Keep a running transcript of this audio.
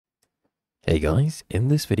Hey guys, in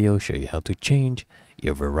this video I'll show you how to change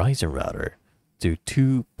your Verizon router to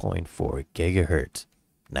 2.4 GHz.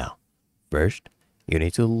 Now, first, you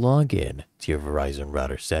need to log in to your Verizon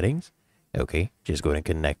router settings. Okay, just go ahead and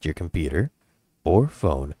connect your computer or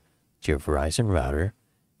phone to your Verizon router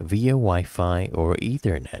via Wi-Fi or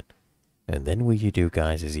Ethernet. And then what you do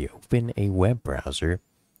guys is you open a web browser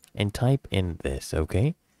and type in this,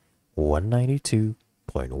 okay?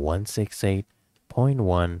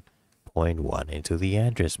 192.168.1.1 into the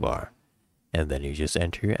address bar, and then you just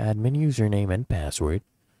enter your admin username and password.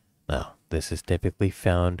 Now, this is typically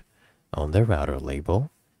found on the router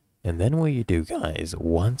label. And then what you do, guys,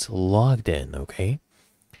 once logged in, okay,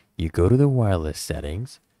 you go to the wireless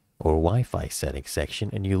settings or Wi-Fi settings section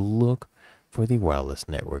and you look for the wireless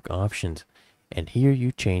network options. And here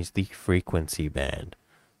you change the frequency band.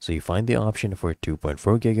 So you find the option for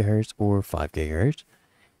 2.4 GHz or 5 GHz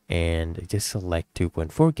and just select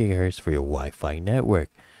 2.4 GHz for your Wi-Fi network.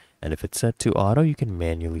 And if it's set to auto, you can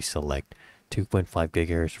manually select 2.5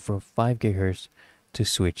 GHz for 5 GHz to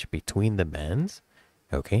switch between the bands.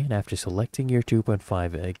 Okay, and after selecting your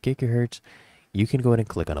 2.5 GHz, you can go ahead and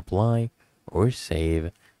click on apply or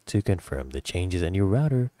save to confirm the changes, and your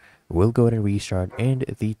router will go ahead and restart and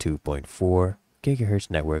the 2.4 GHz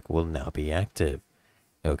network will now be active.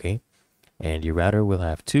 Okay, and your router will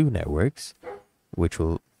have two networks, which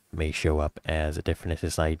may show up as different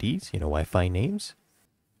SSIDs, Wi-Fi names.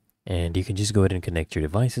 And you can just go ahead and connect your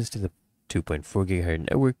devices to the 2.4 GHz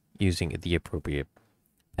network using the appropriate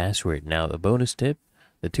password. Now, a bonus tip,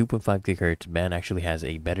 the 2.5 GHz band actually has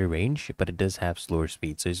a better range, but it does have slower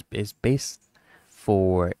speed. So it's based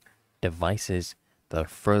for devices that are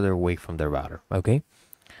further away from the router, okay?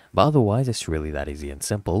 But otherwise, it's really that easy and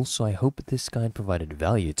simple. So I hope this guide provided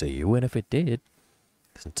value to you. And if it did,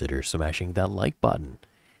 consider smashing that like button,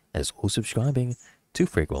 as well as subscribing to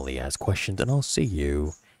frequently asked questions. And I'll see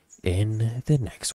you in the next